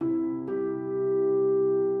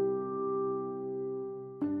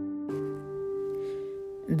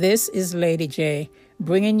This is Lady J,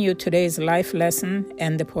 bringing you today's life lesson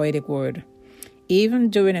and the poetic word. Even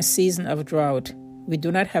during a season of drought, we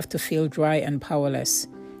do not have to feel dry and powerless.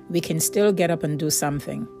 We can still get up and do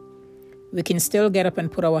something. We can still get up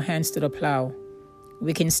and put our hands to the plow.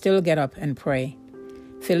 We can still get up and pray.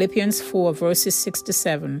 Philippians 4 verses 6 to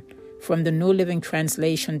 7 from the New Living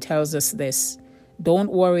Translation tells us this: don't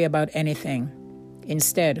worry about anything.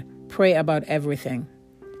 Instead, pray about everything.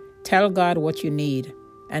 Tell God what you need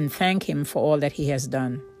and thank Him for all that He has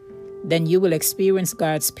done. Then you will experience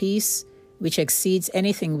God's peace, which exceeds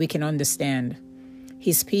anything we can understand.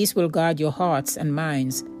 His peace will guard your hearts and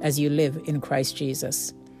minds as you live in Christ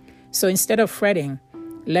Jesus. So instead of fretting,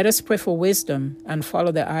 let us pray for wisdom and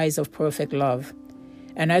follow the eyes of perfect love.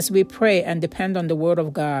 And as we pray and depend on the Word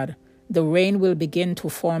of God, the rain will begin to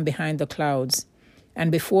form behind the clouds.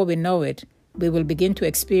 And before we know it, we will begin to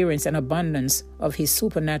experience an abundance of His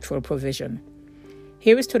supernatural provision.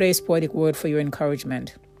 Here is today's poetic word for your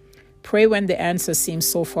encouragement. Pray when the answer seems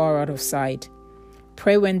so far out of sight.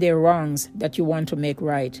 Pray when there are wrongs that you want to make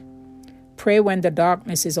right. Pray when the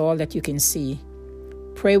darkness is all that you can see.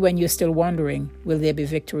 Pray when you're still wondering, will there be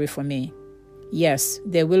victory for me? Yes,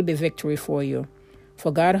 there will be victory for you.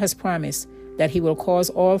 For God has promised that He will cause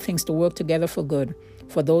all things to work together for good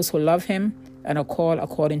for those who love Him and are called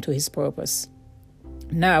according to His purpose.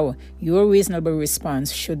 Now, your reasonable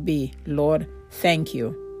response should be, Lord, thank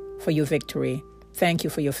you for your victory. Thank you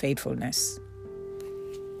for your faithfulness.